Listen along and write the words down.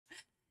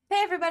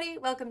Hey everybody,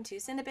 welcome to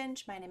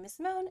Cinebinge. My name is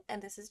Simone and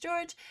this is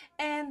George,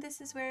 and this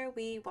is where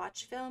we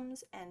watch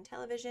films and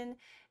television,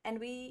 and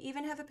we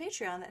even have a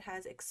Patreon that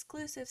has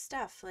exclusive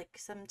stuff, like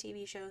some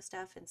TV show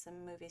stuff and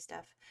some movie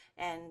stuff,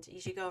 and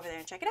you should go over there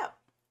and check it out.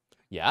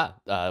 Yeah,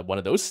 one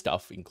of those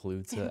stuff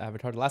includes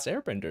Avatar: The Last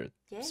Airbender.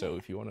 Yeah. So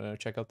if you want to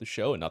check out the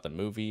show and not the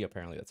movie,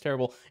 apparently that's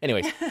terrible.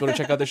 Anyways, if you want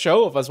to check out the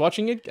show of us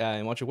watching it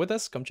and watch it with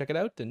us, come check it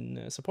out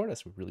and support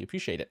us. We really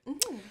appreciate it.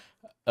 Mm-hmm.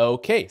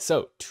 Okay,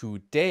 so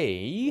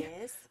today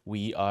Yes.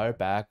 we are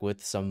back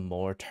with some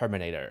more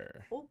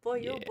Terminator. Oh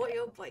boy, oh boy,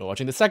 oh boy. We're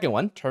watching the second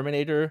one,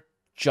 Terminator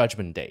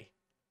Judgment Day.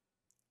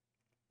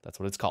 That's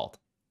what it's called.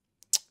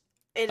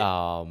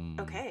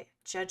 Okay,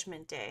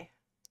 Judgment Day.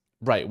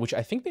 Right, which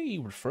I think they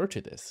refer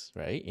to this,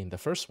 right, in the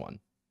first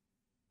one.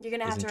 You're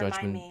gonna have Isn't to remind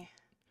Judgment... me.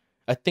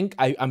 I think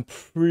I'm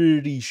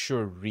pretty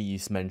sure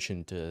Reese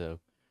mentioned to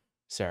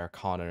Sarah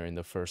Connor in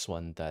the first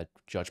one that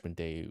Judgment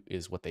Day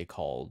is what they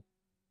call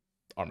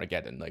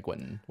Armageddon, like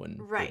when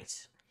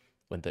Right.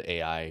 when the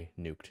AI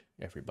nuked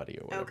everybody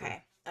or whatever.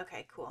 Okay.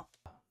 Okay, cool.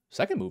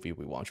 Second movie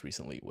we watched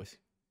recently with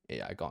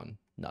AI gone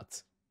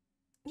nuts.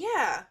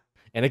 Yeah.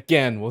 And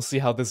again, we'll see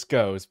how this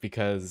goes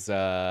because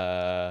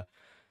I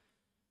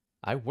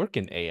work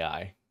in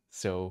AI,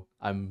 so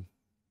I'm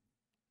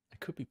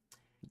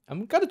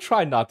gonna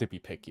try not to be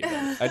picky.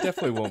 Though. I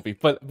definitely won't be,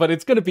 but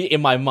it's gonna be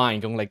in my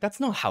mind going like, that's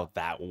not how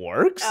that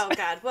works. Oh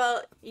God.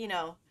 Well,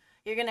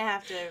 you're gonna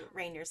have to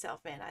rein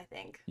yourself in, I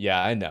think.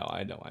 Yeah, I know.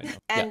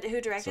 And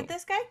who directed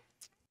this guy?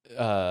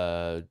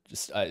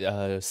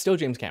 Still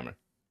James Cameron.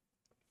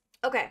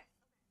 Okay.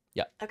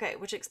 Yeah. Okay,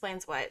 which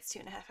explains why it's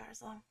 2.5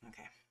 hours long.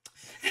 Okay.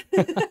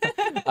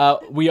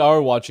 We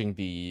are watching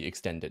the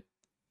extended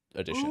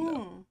edition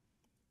though.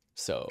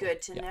 So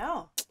good to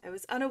know. I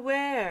was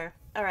unaware.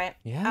 All right.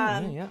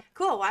 Yeah.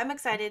 Cool. Well, I'm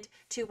excited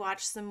to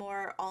watch some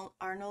more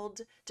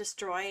Arnold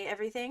destroy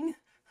everything.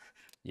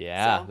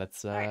 Yeah,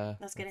 So,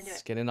 let's get into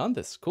it. Get in on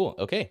this. Cool.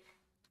 Okay.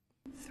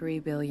 3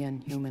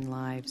 billion human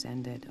lives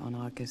ended on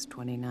August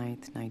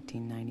 29th,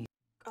 1990.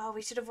 Oh,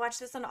 we should have watched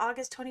this on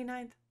August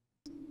 29th.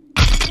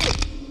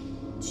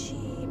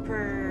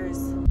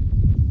 Jeepers.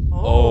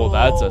 Oh,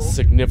 that's a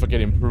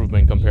significant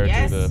improvement compared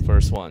to the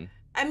first one.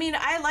 I mean,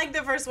 I like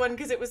the first one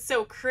because it was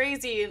so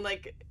crazy and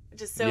like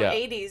just so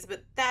 80s,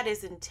 but that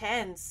is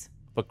intense.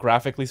 But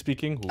graphically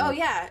speaking, ooh. Oh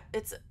yeah,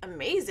 it's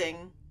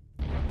amazing.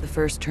 The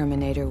first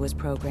Terminator was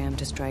programmed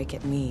to strike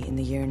at me in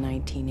the year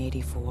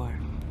 1984,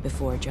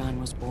 before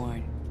John was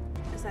born.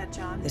 Is that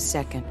John? The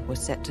second was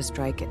set to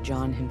strike at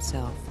John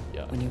himself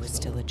when he was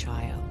still a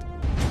child.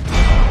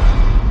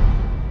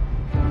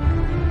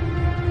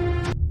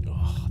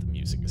 Oh, the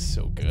music is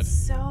so good.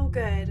 It's so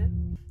good.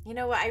 You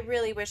know what? I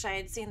really wish I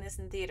had seen this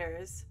in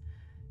theaters.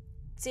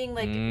 Seeing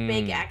like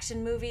big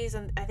action movies,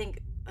 and I think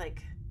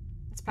like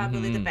it's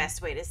probably the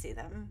best way to see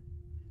them.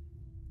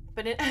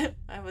 But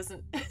I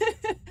wasn't.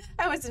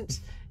 I wasn't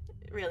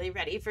really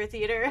ready for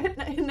theater in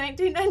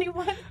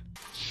 1991.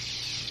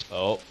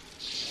 Oh.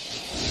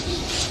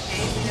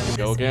 Okay, we know what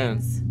Go this again.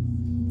 means.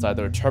 It's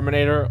either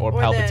Terminator or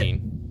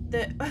Palpatine.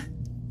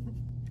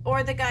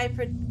 Or the guy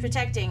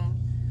protecting,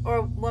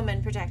 or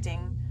woman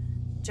protecting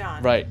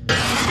John. Right.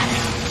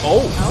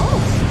 Oh.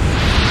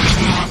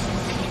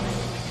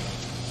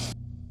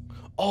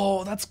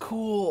 Oh, that's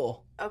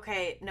cool.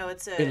 Okay, no,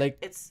 it's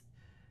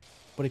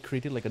But it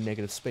created like a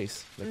negative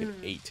space, like an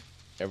 8.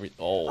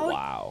 Oh,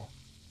 wow.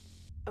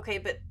 Okay,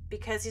 but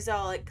because he's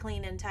all like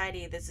clean and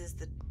tidy, this is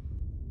the.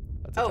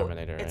 That's a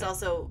Terminator. It's right?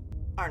 also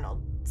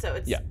Arnold, so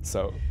it's. Yeah,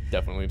 so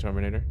definitely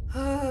Terminator.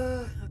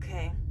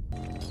 Okay.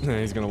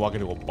 He's gonna walk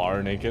into a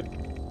bar naked.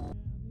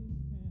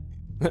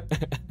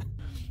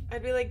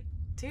 I'd be like,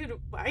 dude,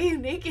 why are you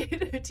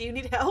naked? Do you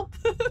need help?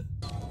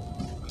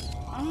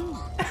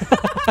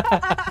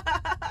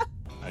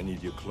 I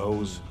need your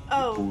clothes,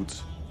 your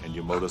boots, and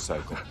your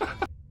motorcycle.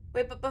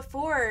 Wait, but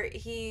before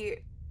he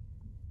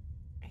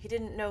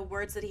didn't know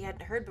words that he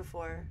hadn't heard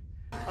before.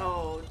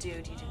 Oh,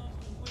 dude, you didn't.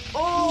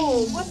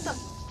 Oh, what the?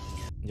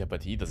 Yeah,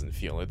 but he doesn't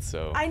feel it,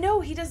 so. I know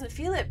he doesn't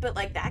feel it, but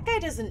like that guy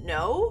doesn't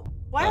know.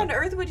 Why on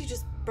earth would you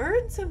just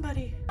burn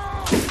somebody?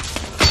 Oh,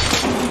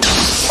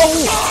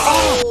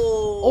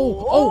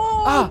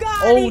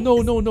 God, oh,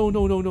 no.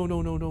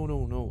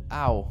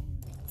 Ow.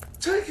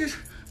 Take it.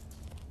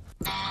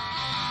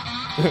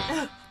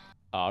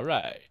 All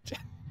right.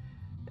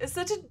 It's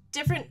such a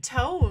different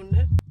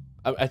tone.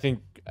 I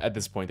think at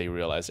this point they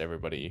realize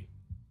everybody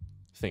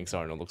thinks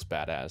Arnold looks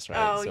badass, right?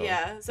 Oh, so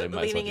yeah. So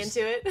leaning into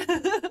it.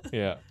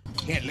 Yeah.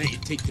 Can't let you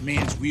take the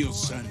man's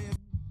wheels, son.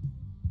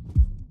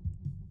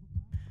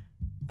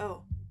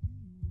 Oh.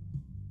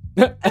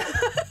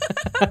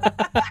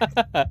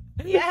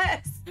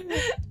 Yes.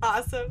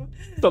 Awesome.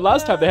 The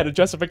last time they had a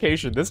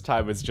justification. This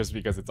time it's just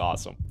because it's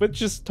awesome. But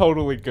just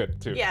totally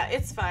good, too. Yeah,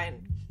 it's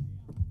fine.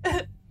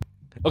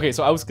 Okay,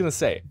 so I was gonna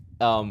say,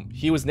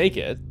 he was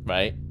naked,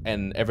 right?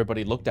 And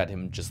everybody looked at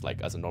him just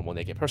like as a normal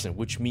naked person,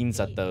 which means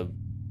that the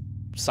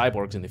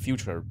cyborgs in the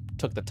future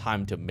took the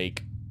time to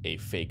make a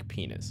fake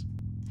penis.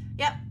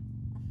 Yep.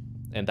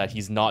 And that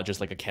he's not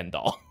just like a Ken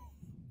doll.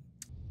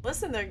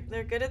 Listen,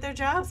 they're good at their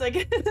jobs, I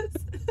guess.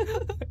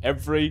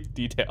 Every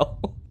detail.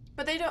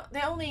 But they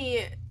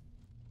only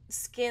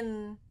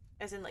skin,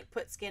 as in like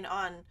put skin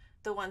on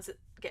the ones that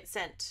get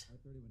sent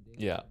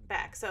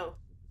back. So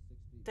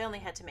they only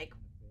had to make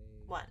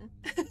one.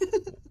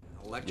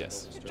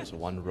 Yes, just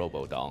one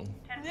robo-dong.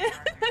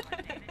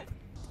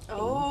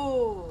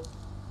 Oh.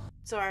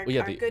 So our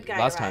good guy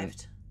last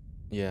arrived. time,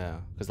 yeah,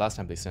 because last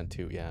time they sent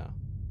 2, yeah.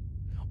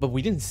 But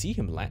we didn't see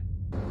him land.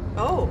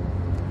 Oh.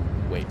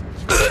 Wait.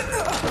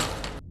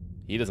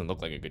 He doesn't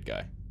look like a good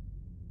guy.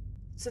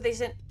 So they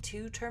sent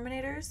 2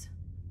 Terminators?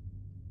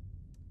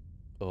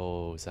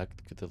 Oh, is that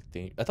the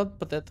thing? I thought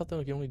they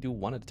could only do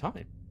 1 at a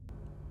time.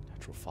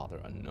 Natural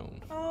father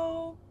unknown.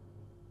 Oh.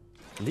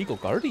 Legal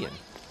guardian.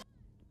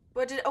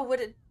 What did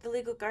the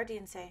legal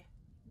guardian say?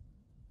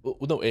 Well,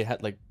 no, it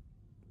had like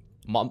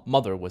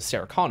mother was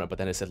Sarah Connor, but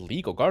then it said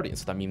legal guardian,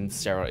 so that means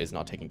Sarah is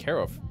not taking care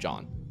of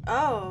John.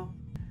 Oh.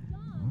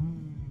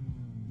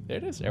 There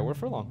it is, Edward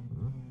Furlong.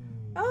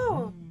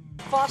 Oh.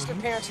 Foster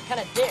parents are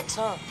kind of dicks,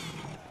 huh?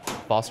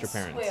 Foster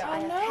parents. Swear, I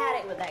have had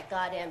it with that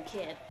goddamn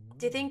kid.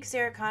 Do you think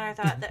Sarah Connor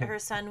thought that her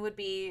son would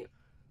be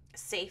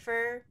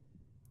safer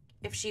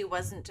if she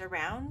wasn't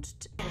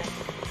around?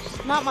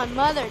 Not my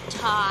mother,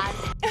 Todd.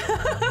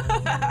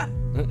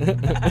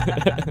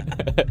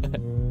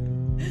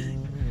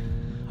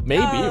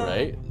 Maybe,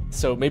 right?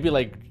 So maybe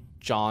like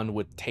John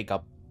would take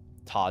up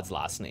Todd's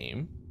last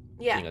name,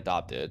 being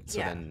adopted. So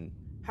then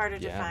harder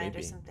to find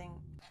or something.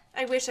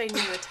 I wish I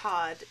knew a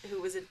Todd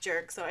who was a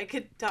jerk so I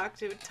could talk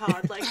to a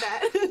Todd like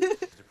that.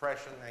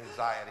 Depression,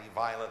 anxiety,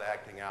 violent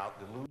acting out,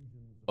 delusion.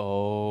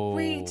 Oh.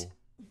 Wait.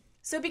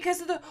 So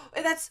because of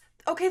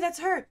that's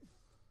her.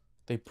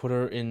 They put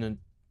her in a...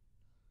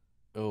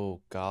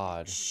 Oh,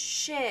 God.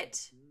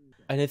 Shit.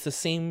 And it's the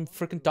same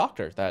freaking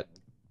doctor that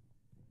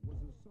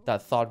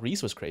thought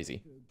Reese was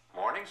crazy.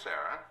 Morning,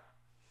 Sarah.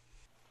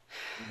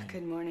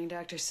 Good morning,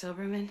 Dr.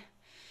 Silberman.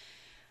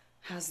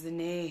 How's the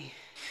knee?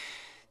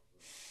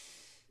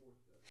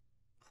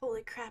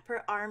 Holy crap,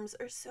 her arms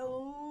are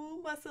so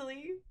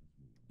muscly.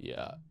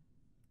 Yeah.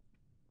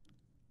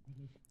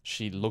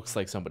 She looks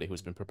like somebody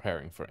who's been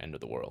preparing for End of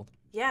the World.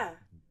 Yeah.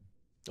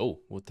 Oh,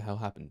 what the hell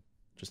happened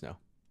just now?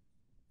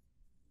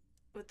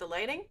 With the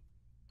lighting?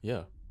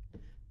 Yeah.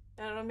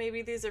 I don't know,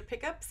 maybe these are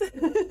pickups?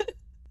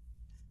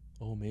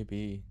 Oh,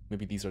 maybe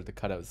these are the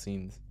cutout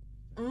scenes.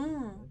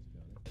 Oh,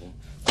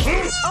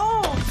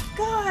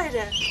 God!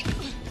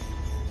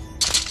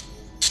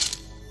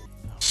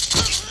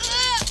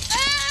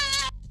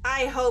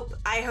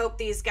 I hope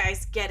these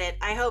guys get it.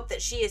 I hope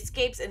that she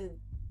escapes and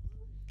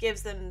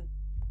gives them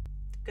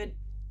a good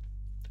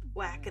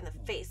whack in the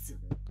face.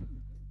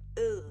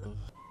 Ugh.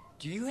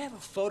 Do you have a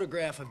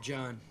photograph of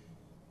John?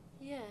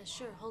 Yeah,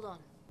 sure. Hold on.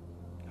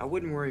 I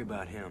wouldn't worry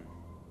about him.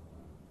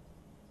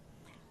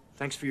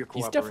 Thanks for your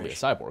He's cooperation. definitely a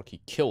cyborg.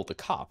 He killed the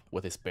cop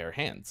with his bare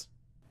hands.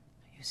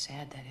 You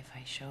said that if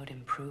I showed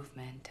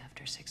improvement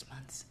after 6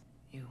 months,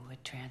 you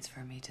would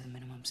transfer me to the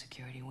minimum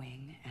security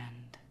wing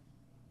and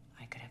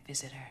I could have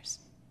visitors.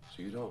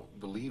 So you don't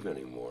believe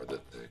anymore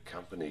that the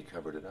company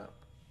covered it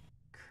up?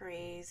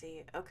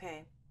 Crazy.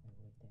 Okay.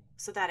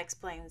 So that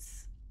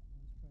explains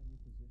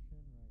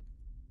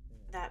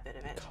that bit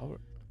of it.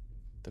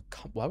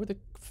 Why would the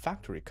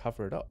factory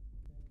cover it up?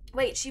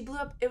 Wait, she blew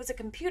up. It was a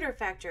computer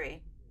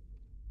factory.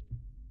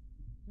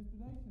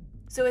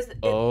 So is the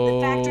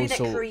factory that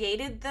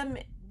created them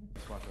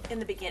in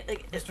the beginning?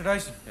 Like, Mr.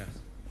 Dyson. Yes.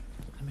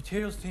 The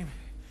materials team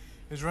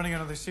is running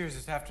another series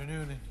this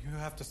afternoon, and you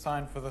have to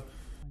sign for the.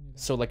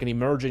 So like an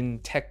emerging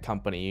tech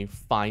company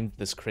finds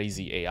this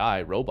crazy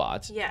AI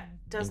robot. Yeah.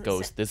 And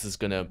goes, this is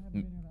gonna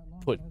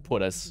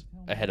put us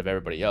ahead of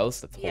everybody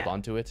else. Let's hold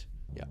on to it.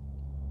 Yeah.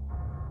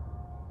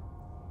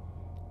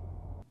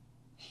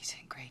 He's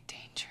in great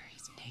danger.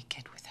 He's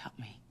naked without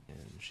me.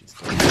 And she's.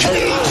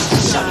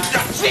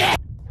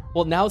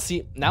 Well, now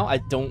I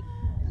don't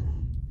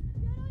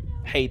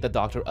hate the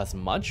doctor as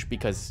much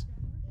because.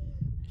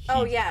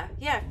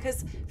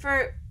 Because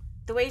for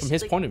the way from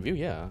his point of view,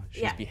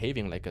 she's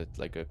behaving like a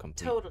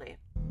complete. Totally.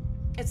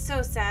 It's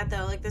so sad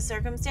though, like the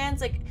circumstance.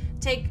 Like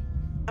take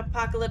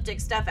apocalyptic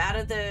stuff out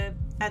of the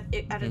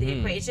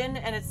equation,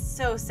 and it's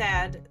so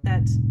sad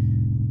that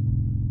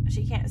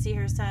she can't see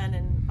her son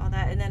and all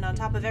that. And then on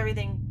top of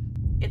everything,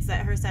 it's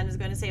that her son is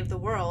going to save the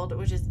world,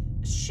 which is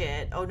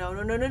shit. Oh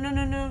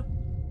no.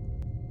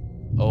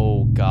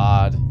 Oh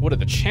God, what are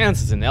the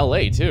chances in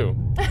LA too?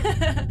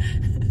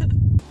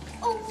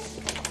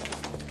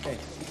 Hey,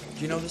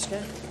 do you know this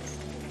guy?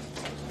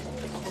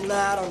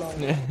 Nah, I don't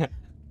know.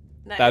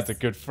 Nice. That's a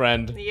good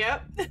friend.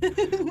 Yep.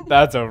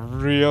 That's a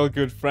real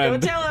good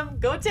friend. Go tell him.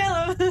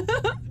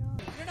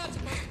 You're not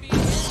supposed to be in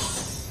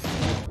this.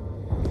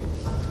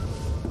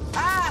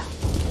 Ah!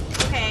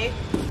 Okay.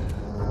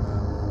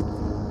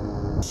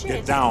 Shit.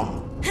 Get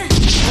down.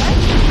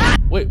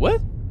 Wait,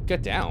 what?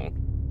 Get down.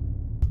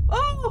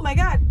 Oh my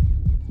God.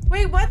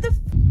 Wait, what the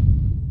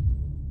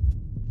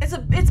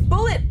it's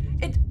bullet.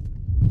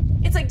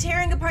 It's like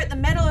tearing apart the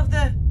metal of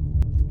the...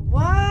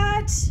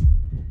 What?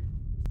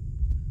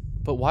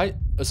 But why?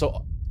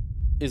 So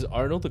is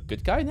Arnold a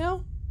good guy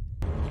now?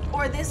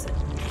 Or this...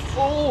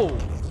 Oh!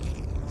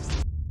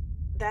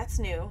 That's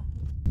new.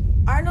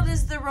 Arnold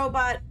is the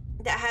robot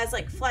that has,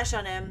 like, flesh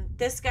on him.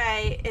 This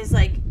guy is,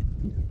 like,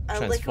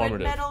 a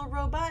liquid metal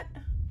robot.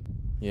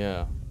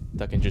 Yeah.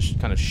 That can just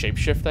kind of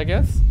shapeshift, I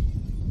guess?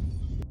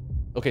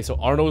 Okay, so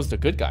Arnold's the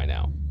good guy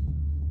now.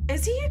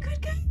 Is he a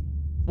good guy?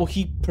 Well,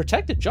 he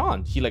protected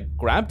John. He, like,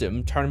 grabbed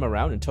him, turned him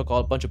around, and took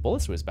a bunch of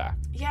bullets to his back.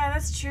 Yeah,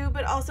 that's true,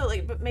 but also,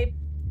 like, but maybe...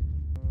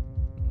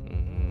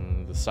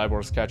 The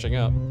cyborg's catching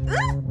up.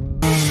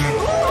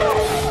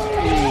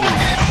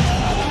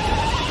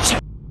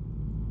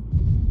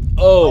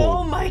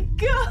 Oh my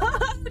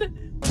god!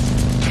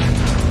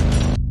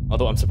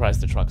 Although I'm surprised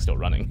the truck's still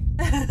running.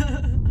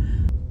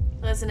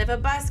 Listen, if a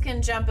bus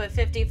can jump a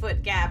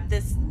 50-foot gap,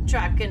 this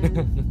truck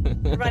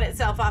can run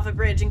itself off a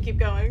bridge and keep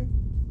going.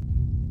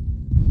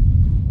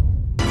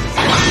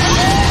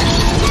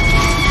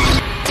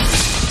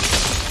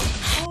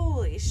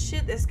 Holy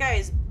shit, this guy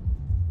is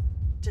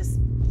just...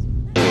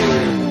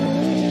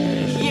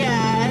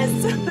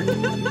 Yes!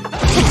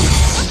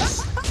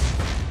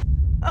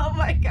 Oh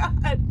my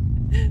god.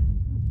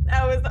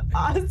 That was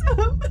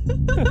awesome.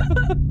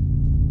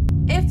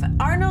 If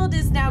Arnold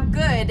is now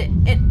good,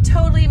 it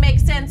totally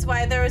makes sense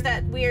why there was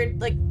that weird,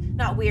 like,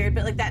 not weird,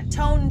 but like that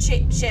tone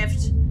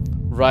shift.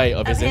 Right,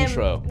 of his him,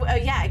 intro.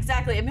 Yeah,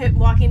 exactly. Of him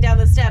walking down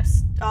the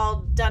steps,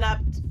 all done up,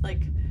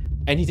 like.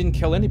 And he didn't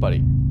kill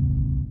anybody.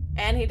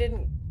 And he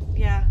didn't,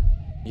 yeah.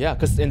 Yeah,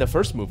 because in the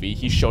first movie,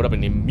 he showed up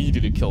and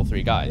immediately killed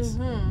 3 guys.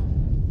 Mm-hmm.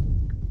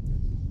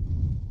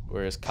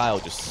 Whereas Kyle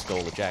just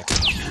stole a jacket.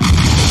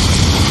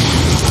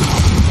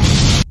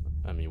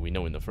 I mean, we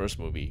know in the first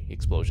movie,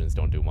 explosions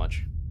don't do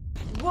much.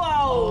 Whoa!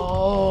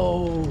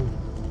 Oh!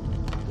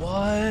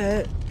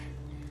 What?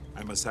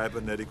 I'm a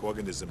cybernetic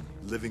organism,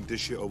 living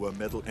tissue over a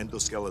metal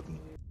endoskeleton.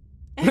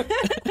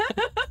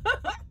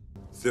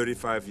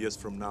 35 years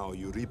from now,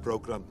 you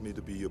reprogrammed me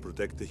to be your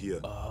protector here.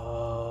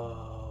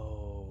 Oh.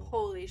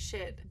 Holy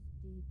shit.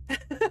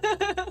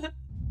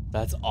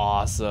 That's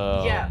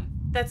awesome. Yeah,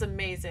 that's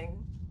amazing.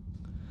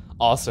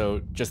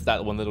 Also, just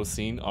that one little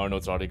scene,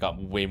 Arnold's already got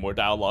way more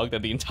dialogue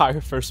than the entire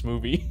first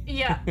movie.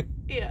 Yeah,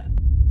 yeah.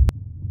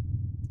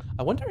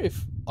 I wonder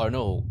if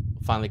Arnold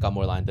finally got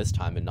more line this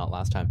time and not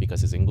last time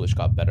because his English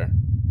got better.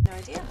 No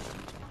idea.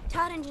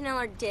 Todd and Janelle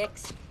are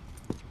dicks.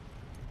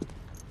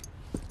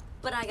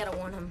 But I gotta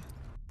warn him.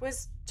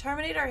 Was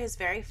Terminator his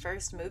very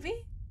first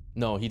movie?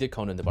 No, he did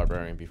Conan the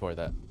Barbarian before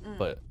that,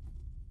 but...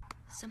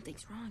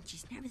 Something's wrong.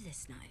 She's never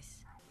this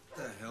nice.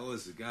 What the hell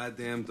is the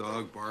goddamn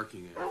dog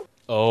barking at?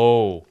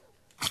 Oh.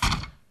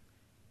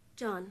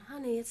 John,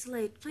 honey, it's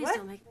late. Please What?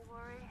 don't make me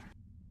worry.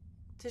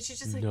 Did she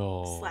just, like,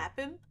 No. slap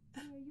him?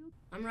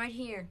 I'm right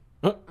here.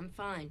 Huh? I'm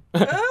fine.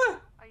 Ah!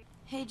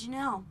 Hey,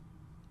 Janelle.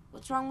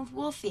 What's wrong with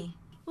Wolfie?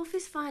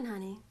 Wolfie's fine,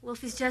 honey.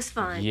 Wolfie's just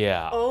fine.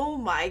 Yeah. Oh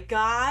my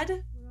god.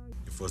 Your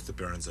foster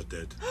parents are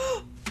dead.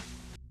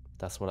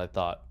 That's what I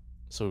thought.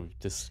 So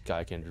this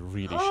guy can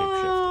really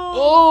shapeshift.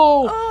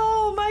 Oh! Oh!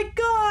 Oh my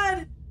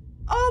god!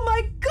 Oh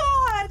my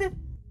god!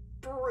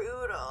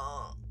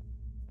 Brutal.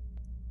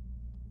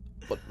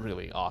 But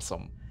really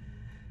awesome.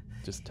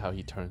 Just how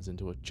he turns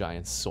into a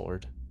giant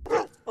sword.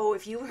 Oh,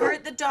 if you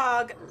hurt the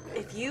dog,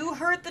 It's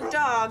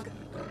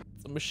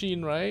a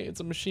machine, right?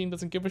 It's a machine,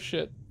 doesn't give a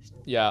shit.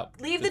 Yeah.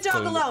 Leave the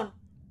dog alone.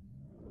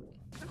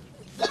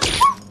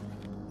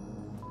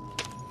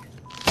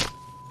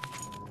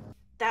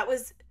 That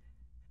was...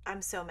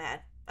 I'm so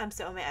mad. I'm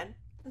so mad.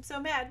 I'm so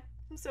mad.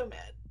 I'm so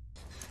mad.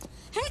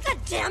 Hey,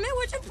 goddammit,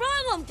 what's your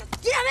problem?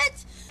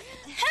 Goddammit!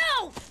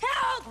 Help!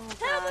 Help! Oh,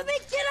 Help God. me,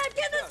 kid! I'm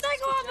getting this thing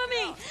off of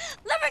me!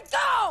 Let me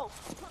go!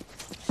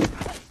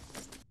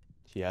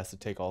 He has to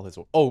take all his...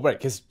 Oh, right,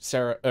 because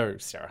Do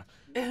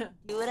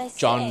what I say,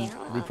 John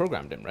huh?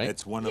 reprogrammed him, right?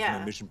 That's one of Yeah.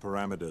 my mission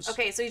parameters.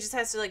 Okay, so he just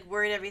has to, like,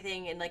 word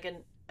everything in, like,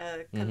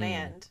 a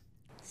command.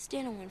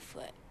 Stand on one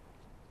foot.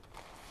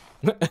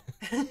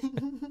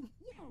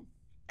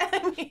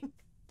 I mean...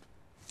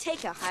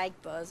 Take a hike,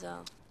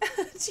 bozo.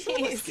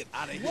 Jeez. Get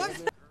out of here.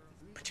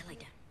 Put your leg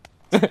down.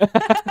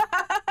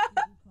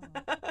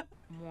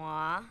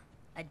 Moi,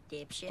 a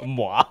dipshit.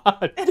 Moi.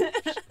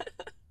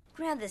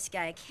 Grab this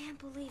guy. I can't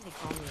believe they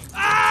called me.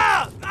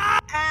 Ow!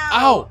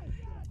 Ow!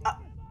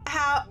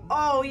 How?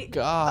 Oh,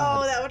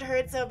 God. Oh, that would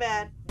hurt so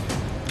bad.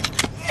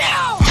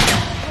 No!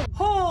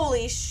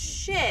 Holy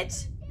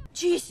shit!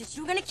 Jesus,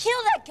 you're gonna kill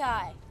that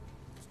guy.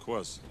 Of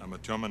course, I'm a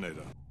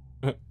Terminator.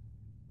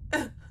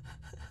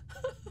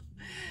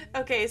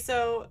 Okay,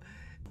 so...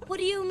 What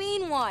do you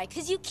mean, why?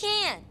 'Cause you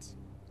can't.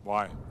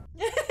 Why?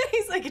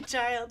 He's like a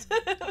child.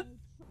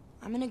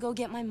 I'm gonna go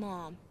get my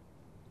mom.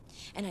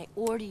 And I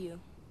order you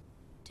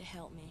to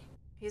help me.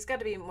 He's got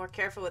to be more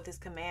careful with his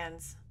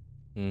commands.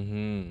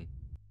 Mm-hmm.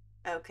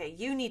 Okay,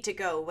 you need to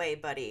go away,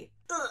 buddy.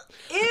 Ugh.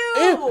 Ew!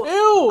 Ew!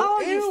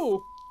 Oh,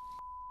 Ew!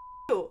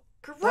 Ew!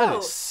 Gross! That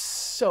is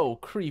so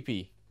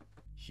creepy.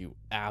 You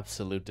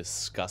absolute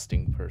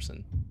disgusting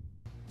person.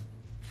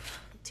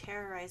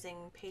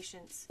 Terrorizing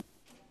patients.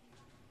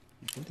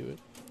 You can do it.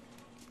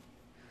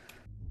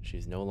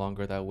 She's no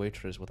longer that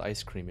waitress with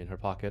ice cream in her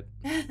pocket.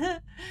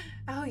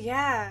 Oh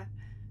yeah,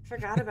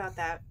 forgot about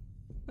that.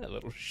 That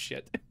little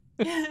shit.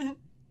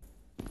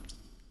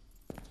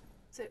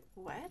 So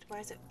what? Why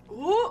is it?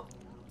 Ooh!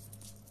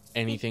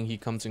 Anything he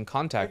comes in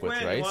contact with,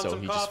 right? So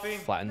he just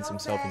flattens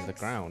himself into the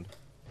ground.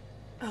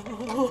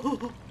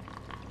 Oh.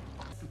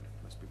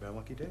 Must be bad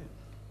lucky day.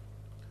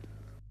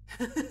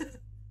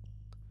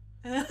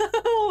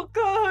 Oh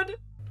god.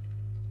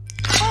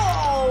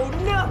 Oh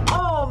no!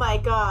 Oh my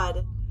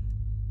god.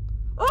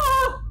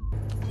 Oh!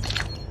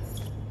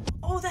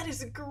 Oh, that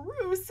is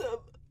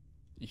gruesome.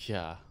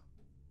 Yeah.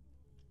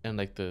 And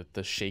like the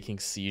shaking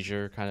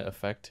seizure kind of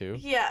effect too.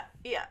 Yeah.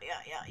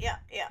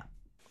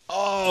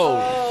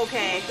 Oh!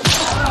 Okay.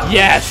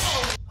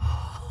 Yes!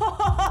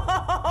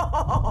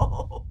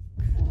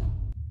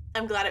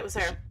 I'm glad it was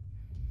her.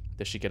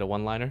 Does she get a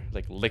one-liner?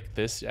 Like, lick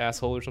this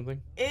asshole or something?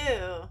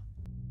 Ew.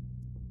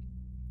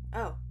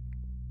 Oh.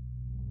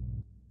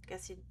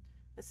 Guess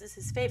this is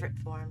his favorite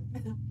form.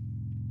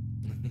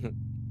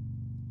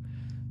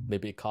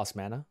 Maybe it costs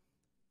mana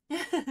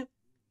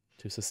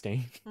to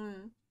sustain.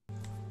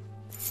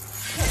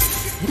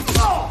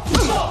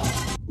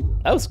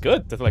 That was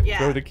good to like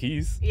throw the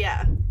keys.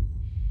 Yeah.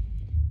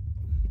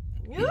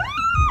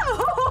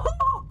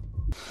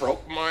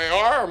 Broke my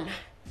arm.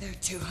 There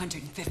are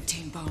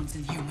 215 bones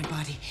in the human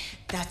body.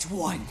 That's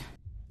one.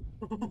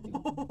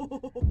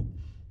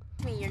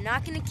 You're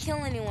not gonna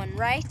kill anyone,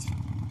 right?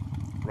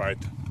 Right.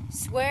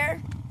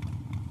 Swear?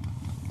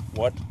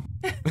 What?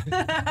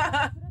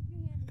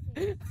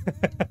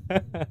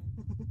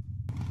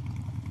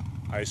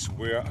 I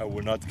swear I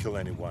will not kill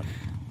anyone.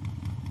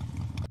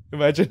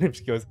 Imagine if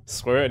she goes,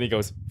 swear, and he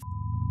goes,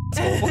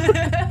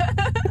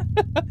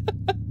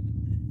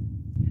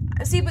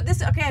 See, but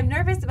this, okay, I'm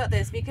nervous about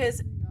this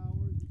because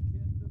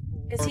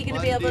is he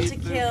gonna be able to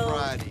kill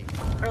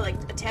or like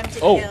attempt to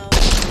kill?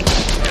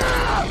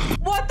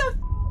 What the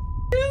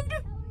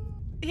dude?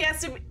 He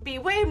has to be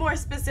way more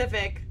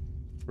specific.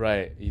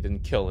 Right, he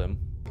didn't kill him.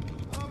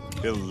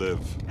 He'll live.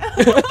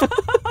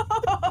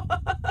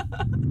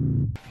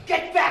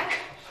 Get back!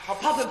 I'll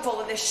pump him full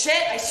of this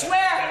shit, I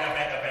swear!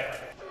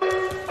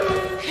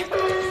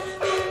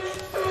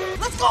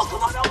 Let's go!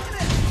 Come on, open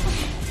it!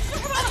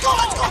 Let's go!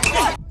 Come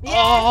on! Yes.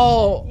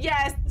 Oh!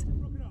 Yes!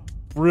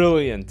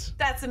 Brilliant.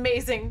 That's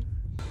amazing.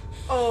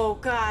 Oh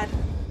god.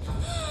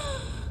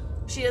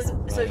 She does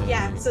so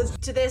yeah, so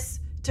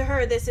to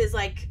her this is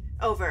like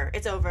over.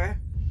 It's over.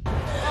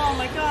 Oh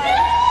my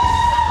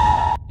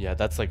god. Yeah,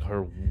 that's like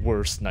her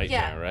worst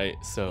nightmare, right?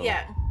 So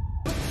yeah.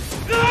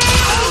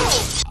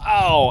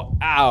 Ow!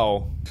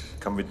 Ow!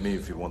 Come with me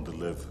if you want to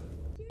live.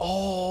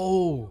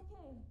 Oh!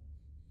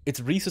 It's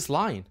Reese's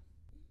line.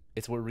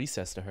 It's what Reese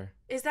says to her.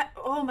 Is that?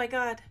 Oh my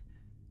god.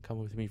 Come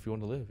with me if you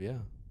want to live, yeah.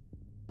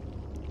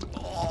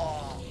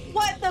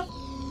 What the?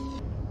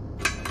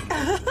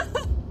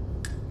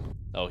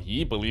 Oh,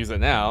 he believes it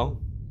now.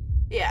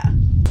 Yeah.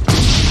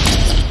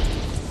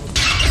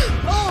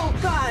 Oh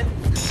god.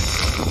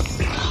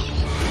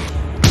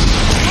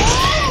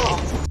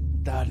 Oh!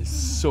 That is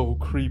so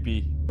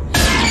creepy.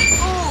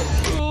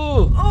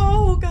 Oh.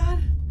 Oh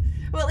god.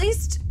 Well, at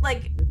least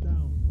like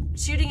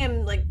shooting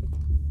him like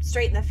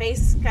straight in the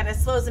face kind of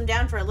slows him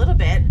down for a little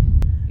bit.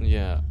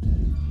 Yeah.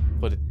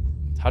 But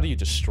how do you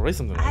destroy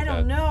something like that? I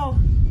don't know.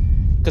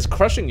 Because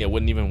crushing it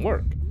wouldn't even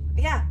work.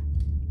 Yeah.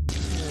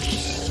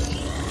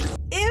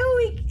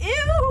 Ew!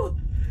 Ew!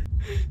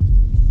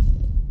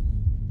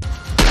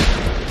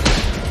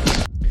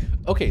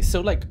 Okay,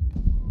 so like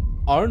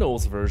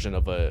Arnold's version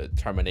of a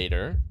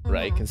Terminator,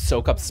 right, can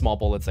soak up small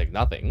bullets like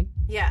nothing.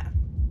 Yeah.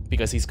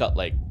 Because he's got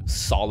like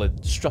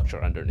solid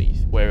structure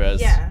underneath.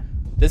 Whereas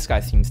this guy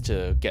seems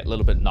to get a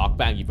little bit knocked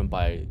back even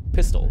by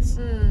pistols.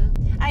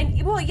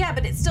 Well, yeah,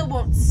 but it still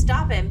won't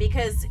stop him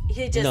because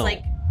he just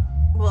like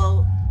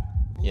will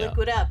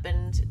liquid up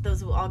and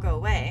those will all go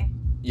away.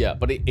 Yeah,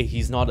 but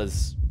he's not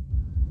as,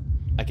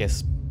 I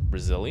guess,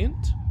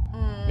 resilient,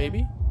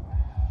 maybe?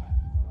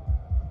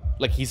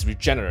 Like he's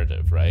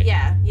regenerative, right?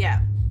 Yeah,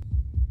 yeah.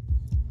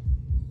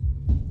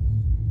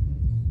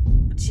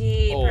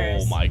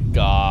 Jeepers. Oh my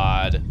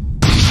god.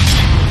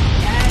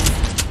 Yes.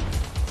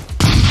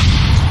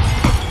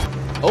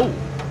 Oh.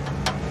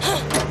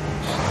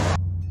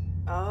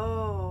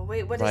 Oh,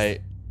 wait, what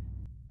right.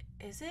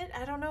 Is it?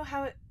 I don't know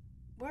how it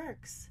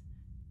works.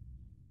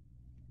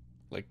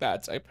 Like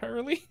that,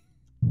 apparently?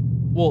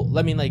 Well,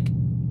 I mean, like,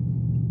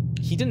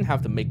 he didn't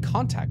have to make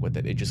contact with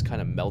it. It just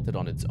kind of melted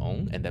on its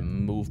own and then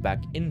moved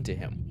back into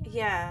him.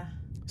 Yeah.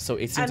 So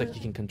it seems like he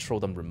can control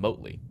them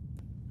remotely.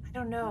 I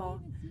don't know.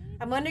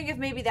 I'm wondering if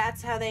maybe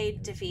that's how they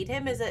defeat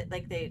him. Is it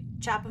like they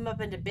chop him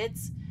up into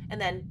bits and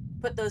then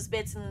put those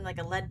bits in like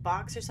a lead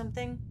box or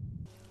something?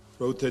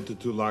 Rotate the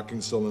two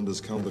locking cylinders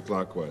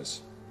counterclockwise.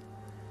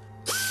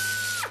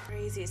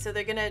 Crazy. So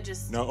they're gonna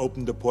just... Now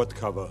open the port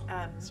cover.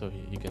 So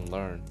he can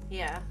learn.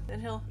 Yeah, then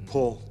he'll...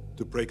 Pull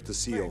to break the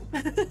seal.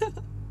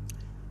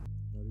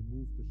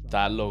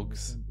 That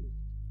looks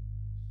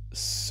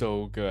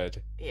so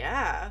good.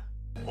 Yeah.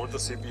 Hold the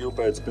CPU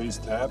by its base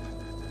tab.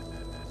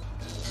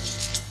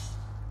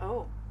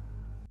 Oh.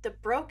 the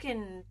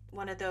broken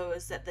one of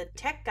those that the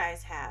tech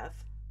guys have.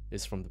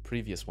 Is from the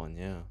previous one,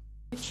 yeah.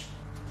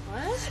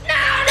 What?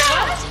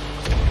 No!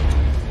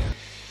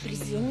 But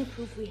he's the only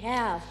proof we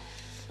have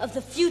of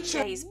the future.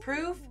 Yeah, he's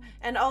proof,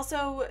 and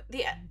also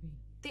the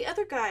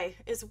other guy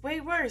is way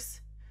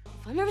worse.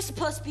 If I'm ever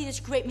supposed to be this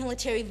great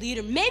military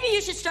leader, maybe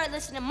you should start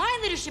listening to my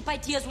leadership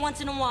ideas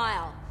once in a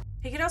while.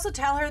 He could also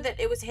tell her that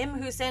it was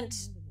him who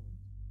sent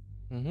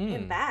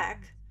him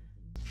back.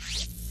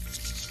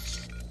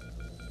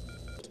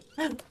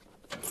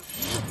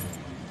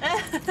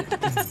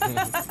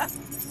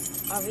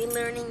 Are we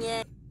learning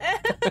yet?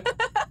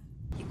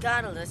 You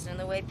gotta listen to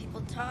the way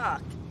people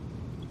talk.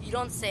 You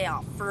don't say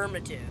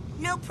affirmative.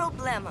 No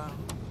problemo.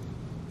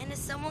 And if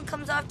someone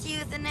comes off to you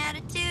with an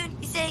attitude,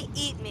 you say,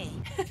 eat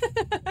me.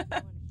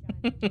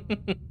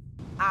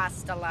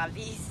 Hasta la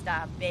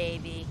vista,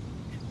 baby.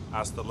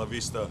 Hasta la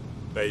vista,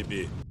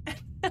 baby.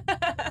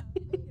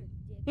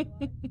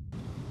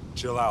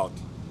 Chill out,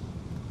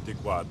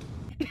 dickwad.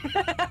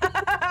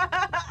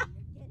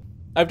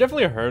 I've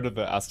definitely heard of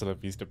the Hasta la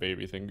Vista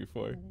baby thing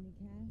before.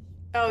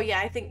 Oh yeah,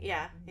 I think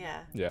yeah.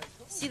 Yeah.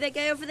 See that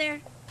guy over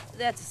there?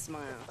 That's a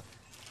smile.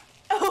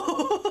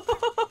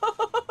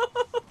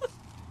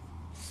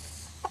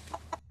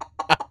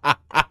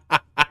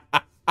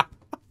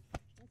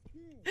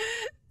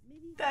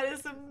 That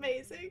is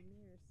amazing.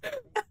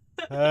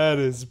 That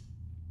is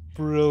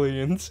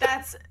brilliant.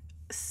 That's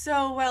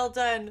so well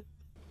done.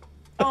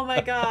 Oh my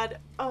god.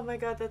 Oh my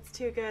god, that's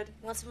too good.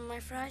 Want some of my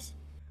fries?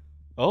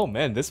 Oh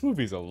man, this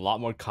movie's a lot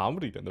more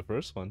comedy than the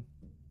first one.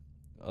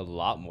 A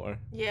lot more.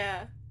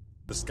 Yeah.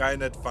 The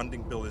Skynet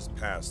funding bill is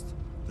passed.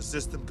 The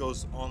system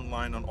goes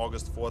online on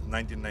August 4th,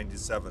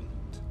 1997.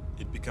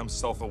 It becomes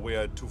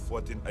self-aware at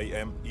 2:14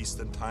 a.m.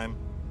 Eastern Time,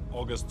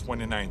 August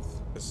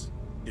 29th.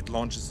 It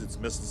launches its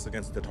missiles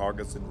against the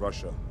targets in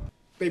Russia.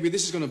 Baby,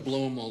 this is gonna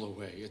blow them all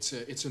away. It's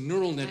a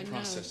neural net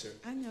processor.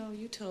 I know,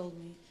 you told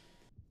me.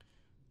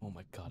 Oh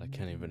my god, I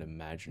can't even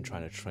imagine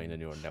trying to train a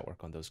neural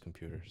network on those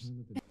computers.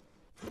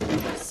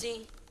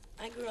 See,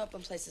 I grew up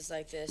in places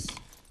like this.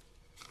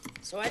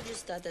 So I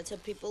just thought that's how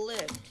people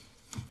lived.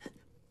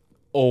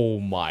 Oh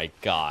my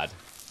god.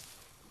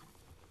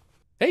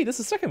 Hey, this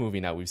is the second movie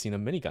now we've seen a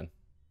minigun.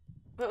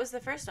 What was the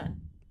first one?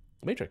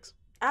 Matrix.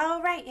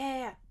 Oh right,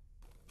 yeah.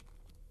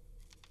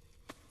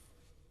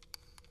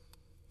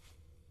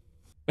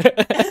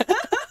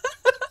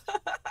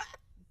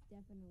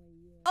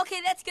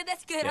 Okay, that's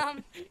good.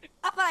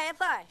 Up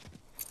high.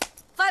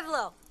 5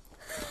 low.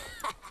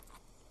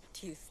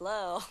 Too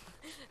slow.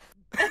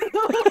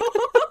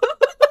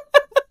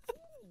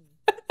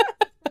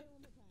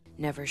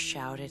 Never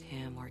shout at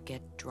him or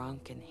get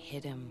drunk and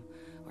hit him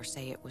or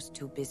say it was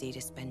too busy to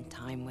spend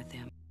time with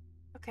him.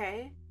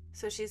 Okay,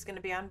 so she's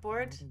gonna be on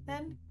board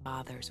then?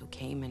 Fathers who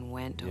came and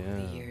went over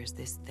the years,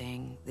 this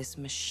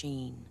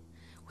machine,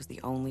 was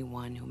the only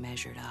one who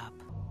measured up.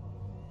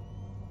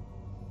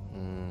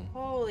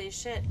 Holy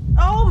shit.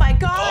 Oh my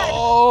god!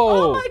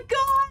 Oh, my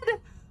god!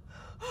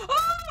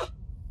 Oh!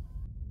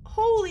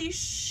 Holy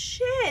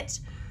shit!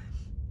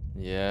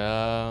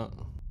 Yeah.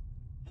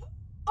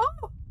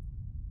 Oh!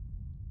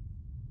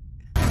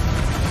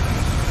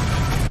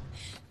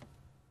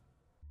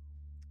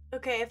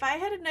 Okay, if I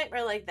had a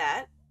nightmare like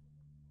that,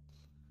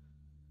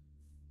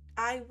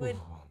 I would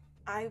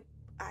die.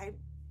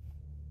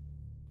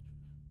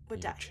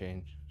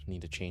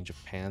 Need a change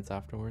of pants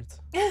afterwards.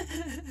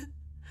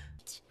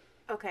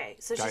 Okay,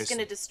 so she's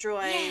gonna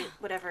destroy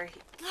whatever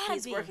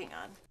he's working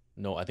on.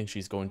 No, I think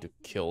she's going to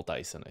kill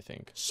Dyson, I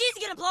think. She's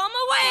gonna blow him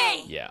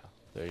away! Yeah,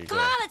 there you go. Come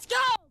on, let's go!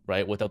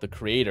 Right, without the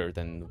creator,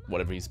 then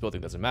whatever he's building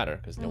doesn't matter,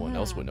 because no one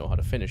else would know how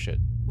to finish it.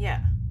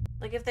 Yeah.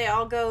 Like if they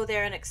all go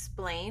there and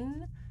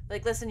explain,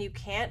 like, listen, you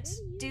can't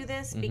do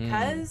this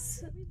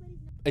because...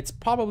 It's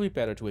probably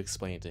better to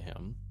explain it to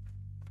him.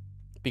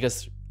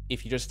 Because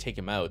if you just take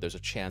him out, there's a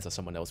chance that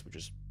someone else would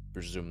just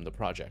resume the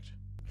project.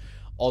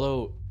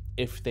 Although,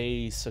 if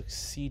they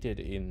succeeded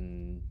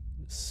in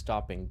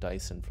stopping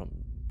Dyson from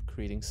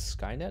creating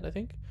Skynet, I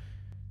think,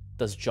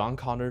 does John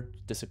Connor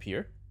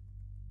disappear?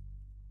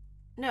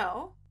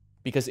 No.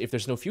 Because if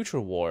there's no future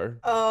war,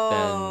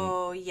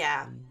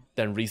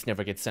 then Reese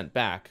never gets sent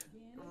back.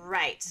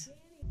 Right.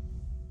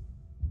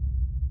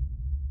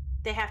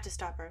 They have to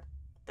stop her.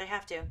 They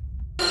have to.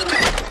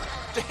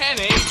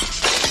 Danny!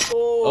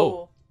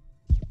 Oh.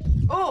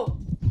 Oh!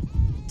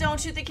 Don't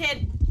shoot the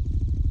kid.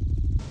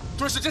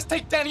 Trisha, just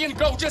take Danny and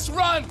go. Just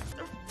run!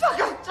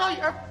 Fucker, it's all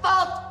your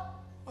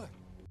fault!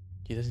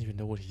 He doesn't even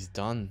know what he's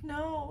done.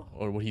 No.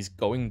 Or what he's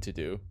going to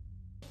do.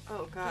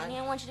 Oh, God. Danny,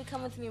 I want you to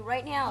come with me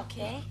right now,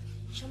 okay?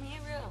 Show me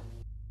your room.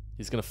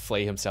 He's gonna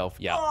flay himself.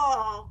 Yeah.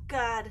 Oh,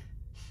 God.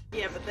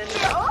 Yeah, but then...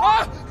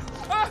 Now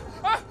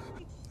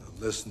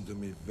listen to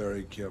me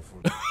very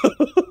carefully.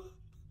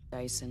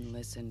 Dyson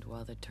listened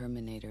while the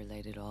Terminator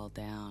laid it all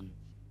down.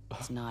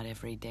 It's not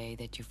every day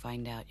that you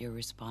find out you're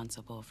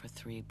responsible for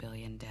 3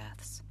 billion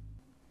deaths.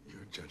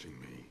 You're judging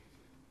me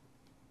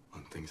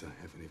on things I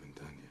haven't even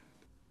done yet.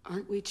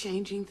 Aren't we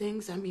changing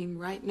things? I mean,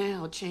 right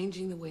now,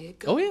 changing the way it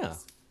goes. Oh, yeah.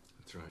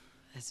 That's right.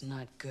 That's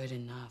not good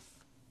enough.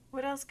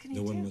 What else can he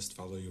No do? one must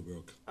follow your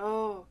work.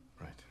 Oh.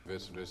 Right.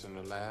 Visitors in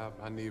the lab.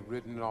 I need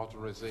written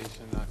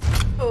authorization.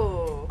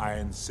 Oh. I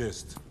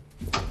insist.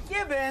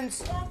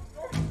 Gibbons!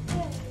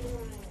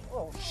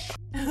 Oh.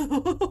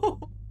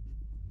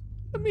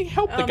 Let me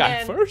help the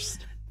guy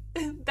first.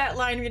 That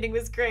line reading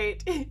was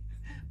great.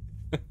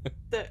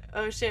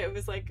 Oh shit, it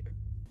was like...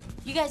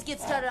 You guys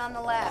get started on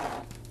the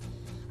lab.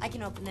 I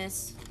can open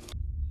this.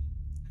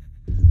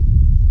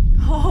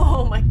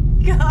 Oh my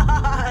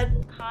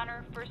god.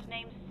 Connor, first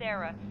name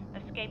Sarah,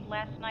 escaped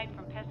last night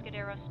from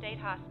Pescadero State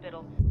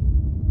Hospital.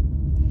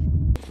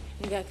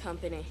 We got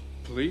company.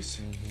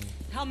 Police?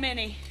 How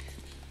many?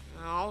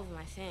 All of them,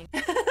 I think.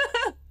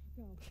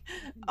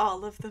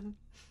 All of them.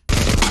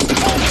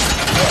 That's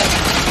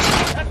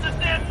a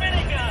damn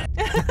minigun!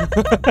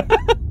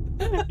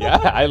 Yeah,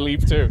 I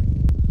leave too.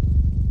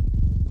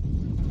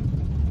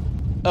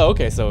 Oh,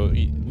 okay, so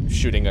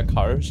shooting at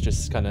cars,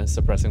 just kind of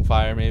suppressing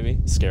fire, maybe?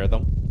 Scare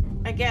them?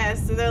 I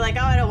guess. So they're like,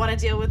 oh, I don't want to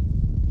deal with...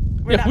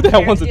 Yeah, who the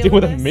hell wants to deal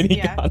with a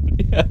minigun?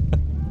 Yeah.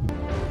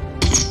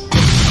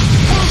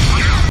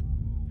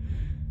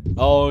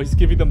 Oh, he's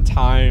giving them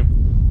time.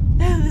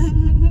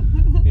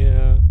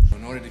 Yeah.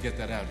 In order to get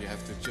that out, you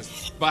have to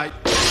just bite.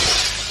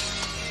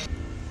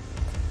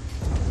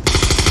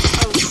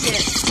 Oh,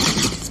 shit.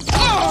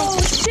 Oh,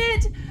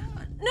 shit!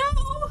 No!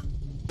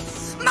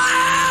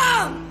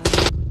 Mom!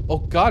 Oh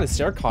god, is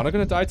Sarah Connor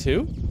gonna die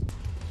too?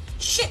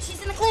 Shit,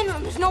 she's in the clean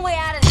room. There's no way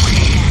out of this.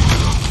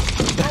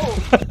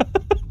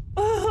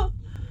 Oh.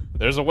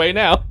 There's a way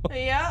now.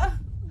 Yeah.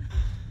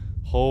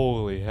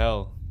 Holy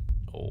hell.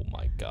 Oh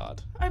my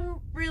god.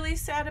 I'm really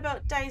sad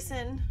about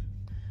Dyson.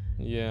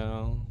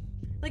 Yeah.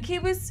 Like, he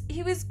was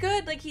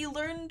good. Like, he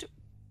learned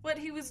what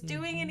he was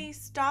doing and he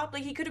stopped.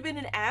 Like, he could have been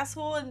an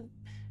asshole,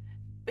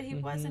 but he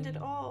wasn't at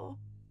all.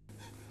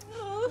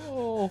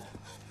 Oh.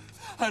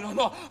 I don't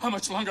know how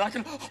much longer I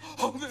can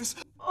hold this.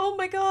 Oh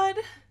my god.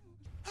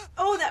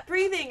 Oh, that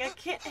breathing. I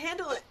can't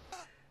handle it.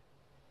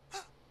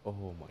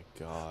 Oh my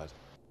god.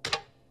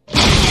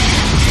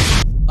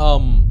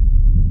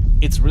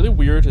 It's really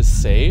weird to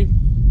say,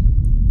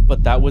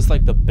 but that was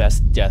like the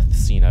best death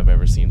scene I've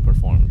ever seen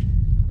performed.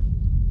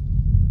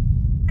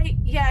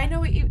 Yeah, I know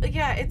what you...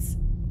 Yeah, it's...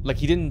 Like,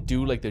 he didn't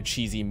do like the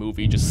cheesy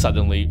movie, just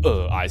suddenly,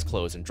 eyes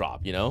close and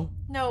drop, you know?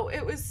 No,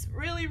 it was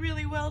really,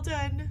 really well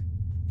done.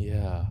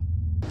 Yeah.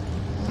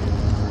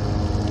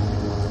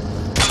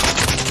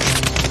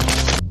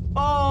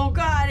 Oh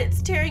god,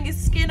 it's tearing his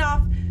skin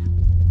off.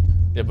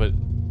 Yeah, but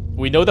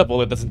we know that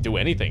bullet doesn't do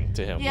anything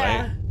to him,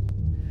 Yeah. right?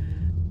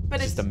 But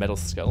it's it's just a metal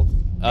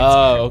skeleton.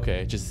 Oh,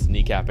 okay. Just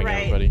kneecapping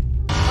everybody.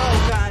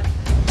 Oh god.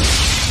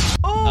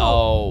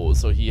 Oh,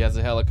 so he has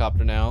a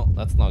helicopter now.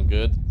 That's not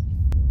good.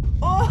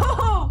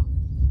 Oh!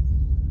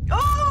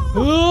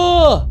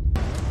 Oh!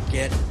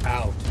 Get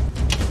out.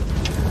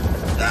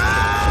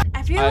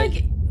 I feel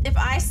like if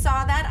I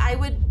saw that, I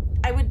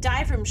would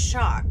die from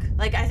shock.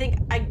 Like, I think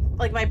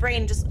my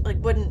brain just like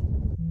wouldn't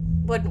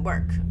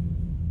work.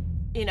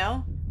 You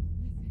know?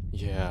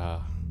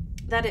 Yeah.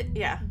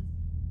 Yeah.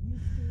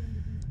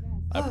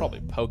 I'd probably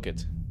poke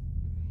it.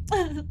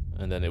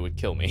 And then it would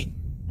kill me.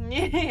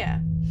 Yeah.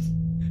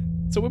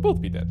 So we'd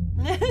both be dead.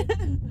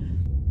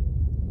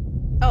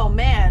 Oh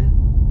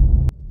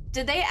man.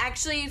 Did they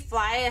actually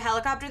fly a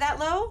helicopter that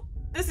low?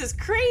 This is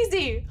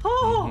crazy.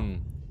 Oh.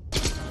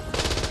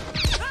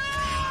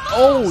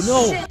 Oh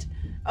no. Shit.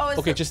 Oh, it's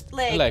okay, just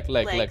leg.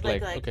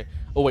 Okay.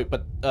 Oh wait,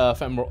 but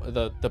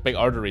the big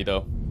artery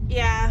though.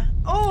 Yeah.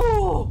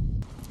 Oh.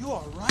 You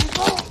are right.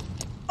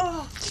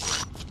 Oh.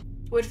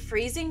 Would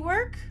freezing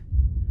work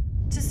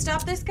to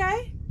stop this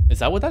guy? Is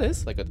that what that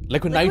is? Like a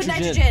liquid nitrogen?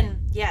 Nitrogen.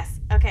 Yes.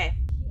 Okay.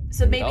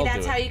 So maybe that'll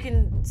that's do how it. you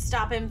can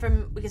stop him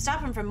from. We can stop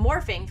him from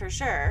morphing for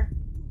sure.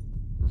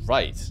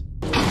 Right.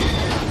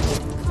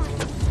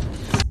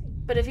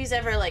 But if he's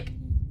ever like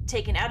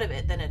taken out of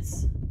it, then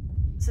it's.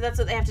 So that's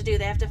what they have to do.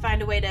 They have to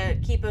find a way to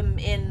keep him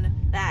in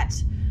that.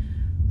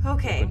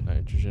 Okay. Liquid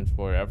nitrogen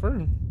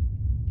forever.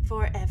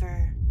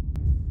 Forever.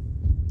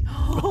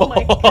 Oh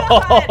my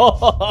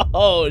god!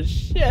 Oh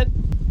shit!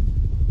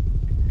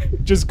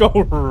 Just go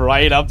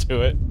right up to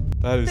it.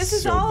 That is This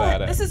is so all.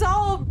 badass. This is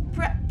all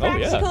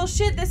practical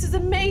shit. This is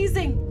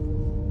amazing.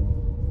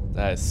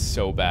 That is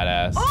so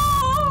badass.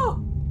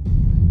 Oh!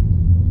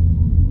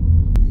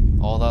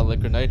 All that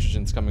liquid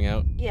nitrogen's coming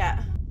out.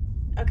 Yeah.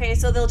 Okay,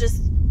 so they'll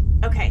just.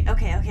 Okay.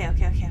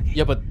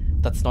 Yeah, but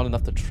that's not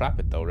enough to trap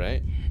it though,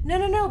 right?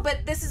 No.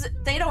 But this is.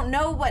 They don't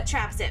know what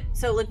traps it.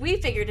 So like we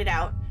figured it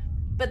out,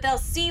 but they'll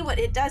see what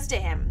it does to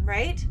him,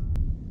 right?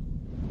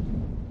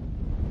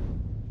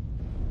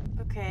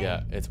 Okay.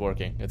 Yeah, it's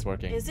working. It's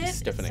working. Is it? It's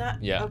stiffening. It's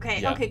not... Yeah. Okay.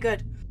 Yeah. Okay.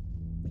 Good.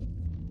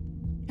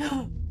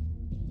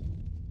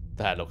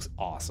 That looks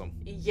awesome.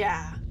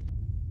 Yeah.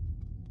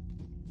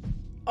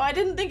 Oh, I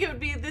didn't think it would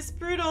be this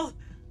brutal.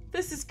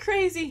 This is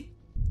crazy.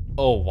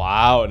 Oh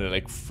wow, and it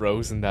like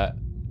froze in that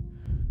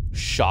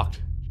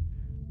shocked.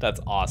 That's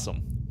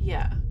awesome.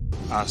 Yeah.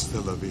 Hasta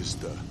la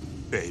vista,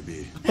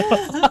 baby.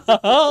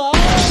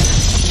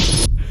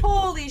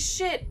 Holy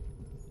shit.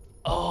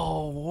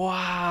 Oh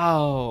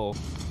wow.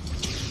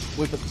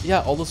 Wait, but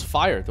yeah, all those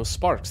fire, those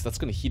sparks, that's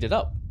gonna heat it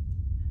up.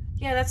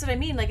 Yeah, that's what I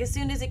mean. Like, as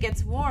soon as it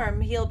gets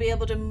warm, he'll be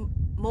able to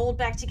mold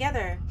back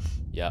together.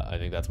 Yeah, I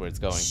think that's where it's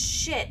going.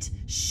 Shit.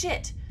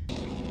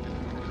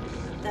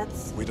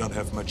 That's... We don't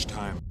have much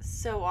time.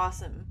 So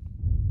awesome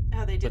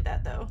how they did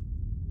that, though.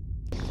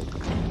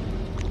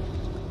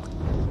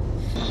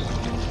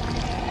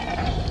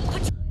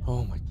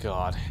 Oh my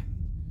god.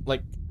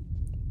 Like,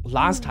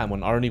 last time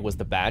when Arnie was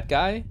the bad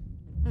guy,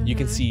 you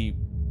can see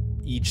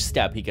each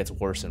step he gets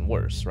worse and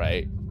worse,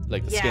 right?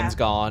 Like, the skin's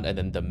gone, and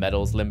then the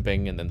metal's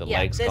limping, and then the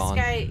leg's gone.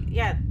 Yeah, this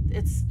guy,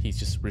 it's... He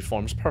just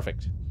reforms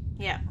perfect.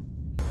 Yeah.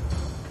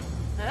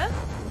 Huh?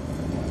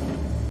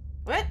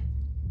 What?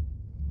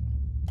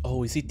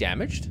 Oh, is he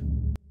damaged?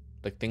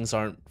 Like, things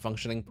aren't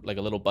functioning, like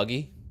a little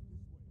buggy?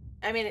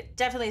 I mean, it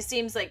definitely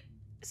seems like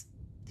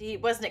he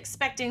wasn't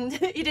expecting...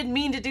 he didn't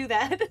mean to do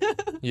that.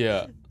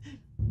 Yeah.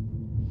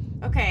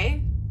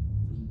 Okay.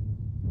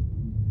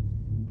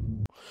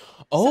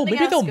 Oh, Something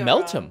maybe else they'll go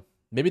melt wrong. him.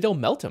 Maybe they'll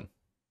melt him.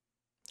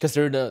 Because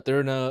they're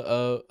in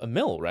a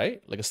mill,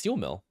 right? Like a steel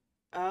mill.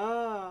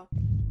 Oh.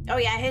 Oh,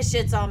 yeah, his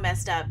shit's all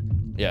messed up.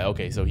 Yeah,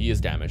 okay, so he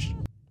is damaged.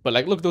 But,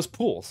 like, look at those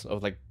pools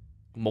of, like,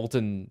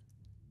 molten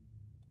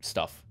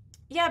stuff.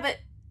 Yeah, but...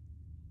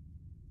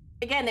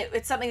 Again,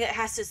 it's something that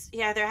has to...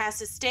 Yeah, there has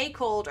to stay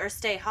cold or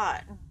stay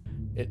hot.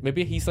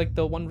 Maybe he's like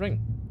the One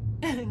Ring.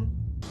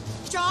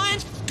 John!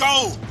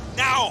 Go!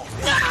 Now!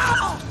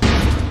 No!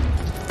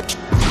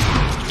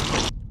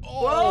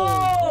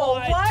 Whoa!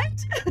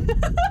 What?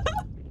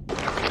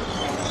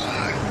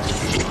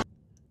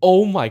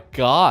 Oh my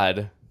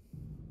god.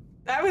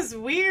 That was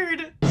weird.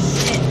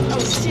 Shit. Oh,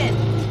 shit.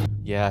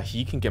 Yeah,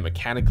 he can get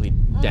mechanically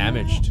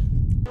damaged.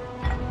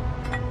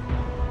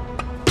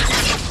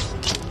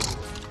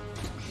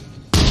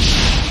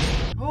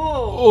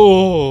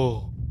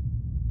 Oh. Oh.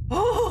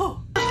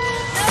 Oh.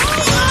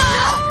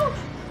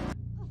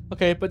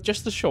 Okay, but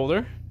just the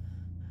shoulder.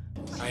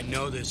 I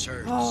know this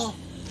hurts. Oh.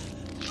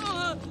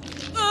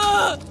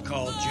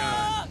 Call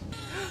John.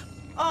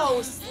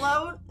 Oh,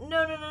 slow.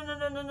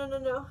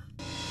 No.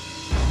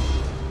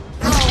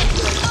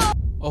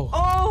 Oh.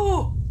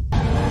 Oh.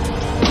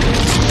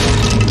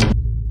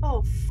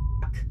 Oh,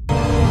 fuck.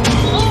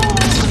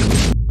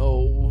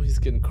 Oh, he's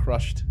getting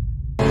crushed.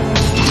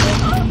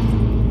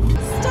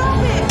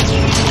 Stop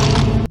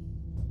it.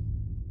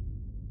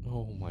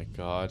 Oh my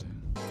god.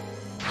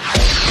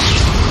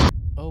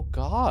 Oh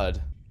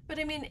god. But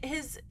I mean,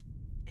 his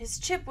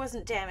chip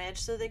wasn't damaged,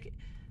 so they,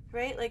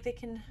 right? Like they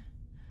can.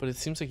 But it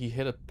seems like he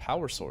hit a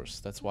power source.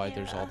 That's why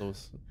there's all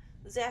those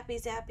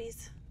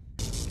Zappies.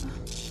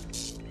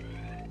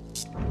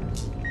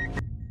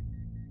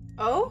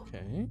 Oh?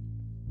 Okay.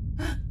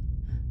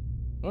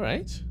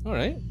 Alright.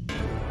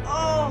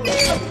 Oh!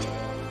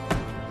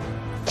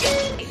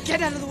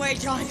 Get out of the way,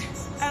 John!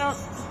 I don't...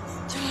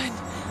 John!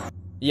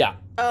 Yeah.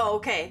 Oh,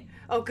 okay.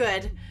 Oh,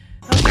 good.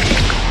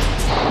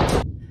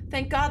 Okay.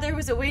 Thank God there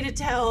was a way to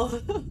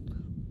tell.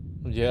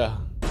 Yeah.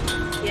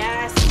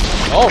 Yes.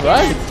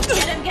 Alright!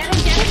 Get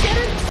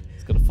him!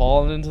 He's gonna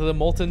fall into the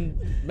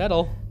molten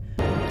metal.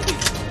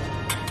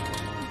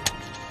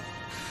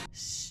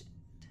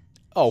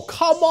 Oh,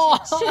 come on!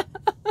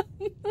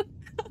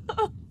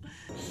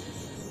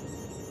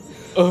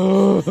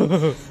 Oh!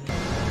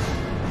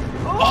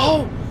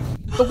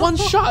 The one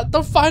shot!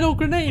 The final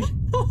grenade!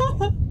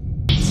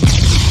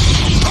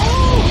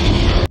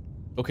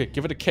 Okay,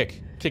 give it a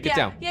kick. Kick it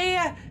down.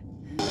 Yeah.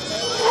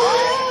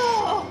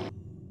 Oh!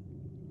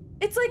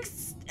 It's like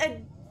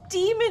a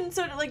demon,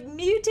 sort of like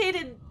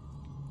mutated,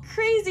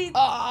 crazy.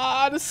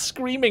 Ah, the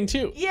screaming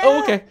too. Yeah.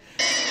 Oh, okay.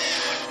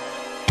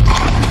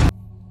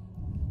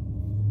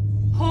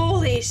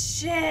 Holy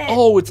shit.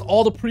 Oh, it's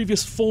all the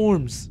previous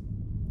forms.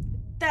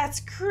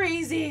 That's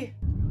crazy.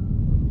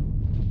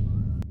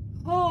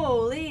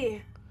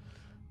 Holy.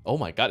 Oh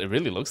my god, it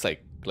really looks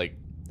like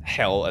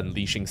hell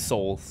unleashing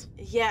souls.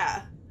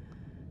 Yeah.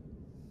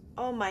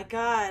 Oh my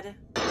god.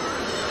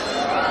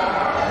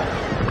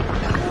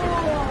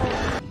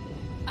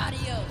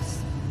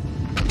 Adios.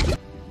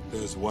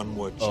 There's one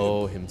more chip.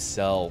 Oh,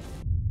 himself.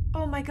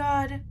 Oh my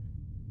god.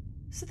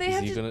 So they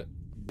have to...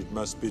 It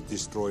must be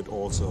destroyed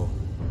also.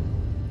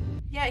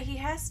 Yeah, he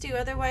has to,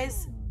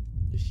 otherwise...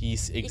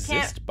 He's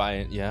exist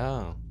by...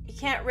 Yeah. You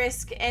can't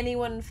risk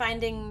anyone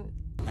finding...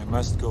 I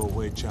must go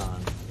away,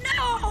 John.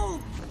 No!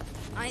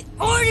 I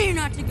order you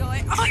not to go.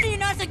 I order you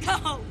not to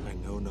go. I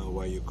know now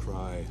why you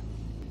cry,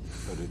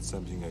 but it's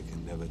something I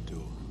can never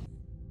do.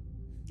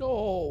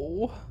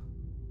 Oh.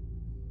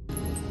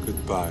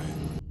 Goodbye.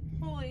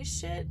 Holy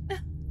shit.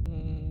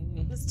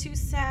 It's too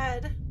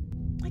sad.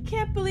 I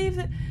can't believe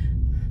that...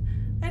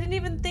 I didn't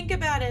even think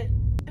about it.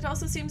 It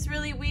also seems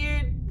really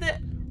weird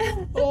that...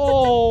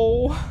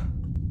 Oh.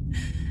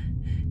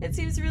 It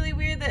seems really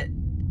weird that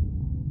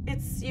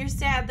you're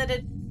sad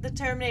that the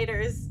Terminator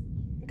is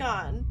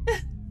gone.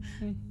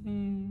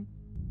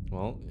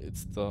 Well,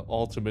 it's the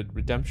ultimate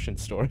redemption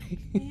story.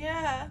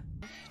 Yeah.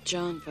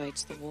 John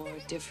fights the war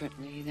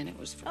differently than it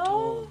was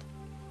foretold.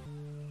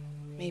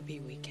 Maybe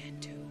we can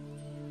too.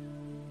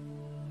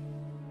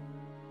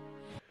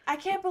 I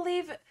can't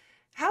believe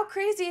how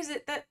crazy is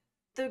it that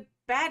the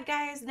bad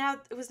guy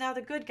was now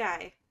the good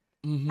guy?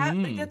 How,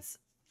 like that's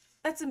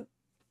that's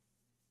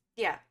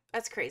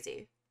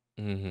crazy.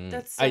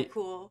 That's so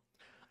cool.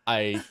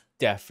 I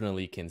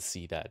definitely can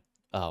see that,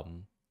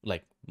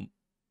 like,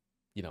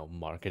 you know,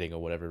 marketing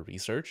or whatever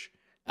research.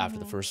 After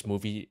the first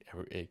movie,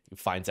 it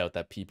finds out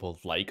that people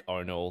like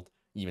Arnold,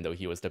 even though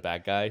he was the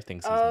bad guy,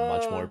 thinks he's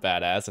much more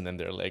badass, and then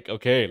they're like,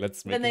 okay,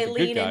 let's make him the good guy. Then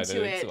they lean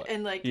into it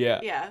and like,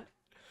 yeah,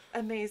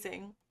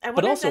 amazing. I But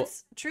wonder also, if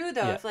that's true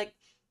though. yeah. If like,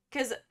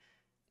 because,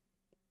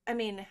 I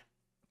mean,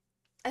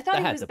 I thought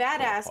he was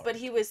badass, but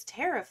he was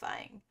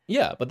terrifying.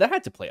 Yeah, but that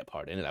had to play a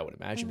part in it, I would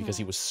imagine, because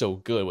he was so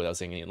good without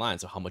saying any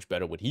lines. So how much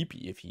better would he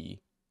be if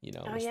he, you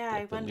know? Oh was, yeah,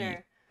 like, I the wonder.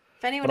 lead?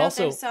 If anyone But out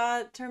there also-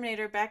 saw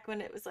Terminator back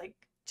when it was like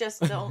just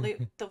the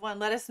only the one,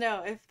 let us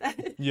know if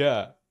that.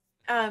 Yeah.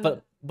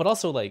 Um, But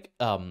also, like,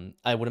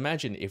 I would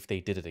imagine if they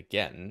did it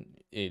again,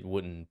 it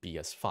wouldn't be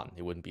as fun.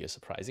 It wouldn't be as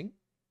surprising.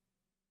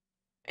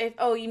 If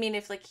you mean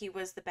if like he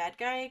was the bad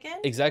guy again?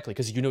 Exactly,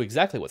 because you know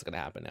exactly what's gonna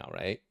happen now,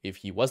 right? If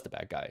he was the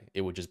bad guy,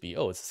 it would just be,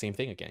 oh, it's the same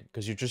thing again,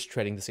 because you're just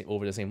treading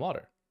over the same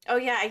water. Oh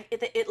yeah,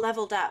 it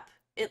leveled up.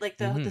 It like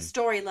the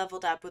story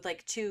leveled up with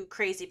like two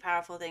crazy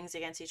powerful things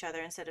against each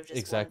other instead of just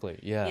Exactly. one.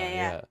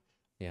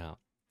 Yeah.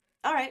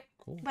 All right.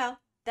 Cool. Well,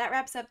 that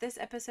wraps up this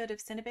episode of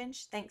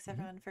Cinebinge. Thanks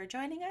everyone for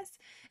joining us.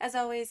 As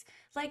always,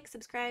 like,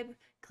 subscribe,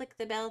 click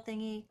the bell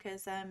thingy,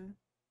 because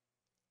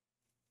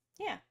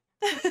yeah.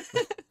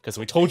 Because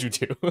we told you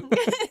to.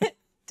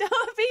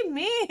 Don't be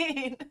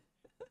mean.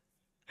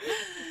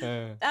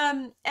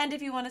 And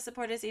if you want to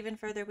support us even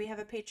further, we have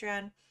a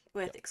Patreon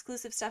with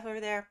exclusive stuff over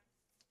there.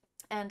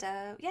 And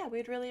yeah,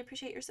 we'd really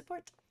appreciate your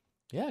support.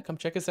 Yeah, come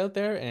check us out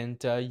there, and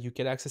you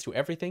get access to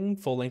everything,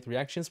 full-length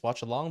reactions,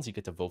 watch-alongs. You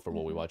get to vote for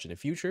what we watch in the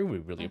future. We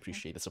really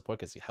appreciate the support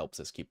because it helps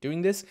us keep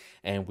doing this.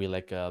 And we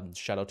like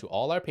shout out to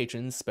all our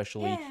patrons,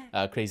 especially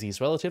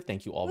Crazy's relative.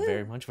 Thank you all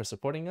very much for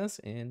supporting us,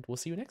 and we'll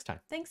see you next time.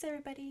 Thanks,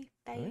 everybody.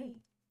 Bye. All right.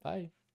 Bye.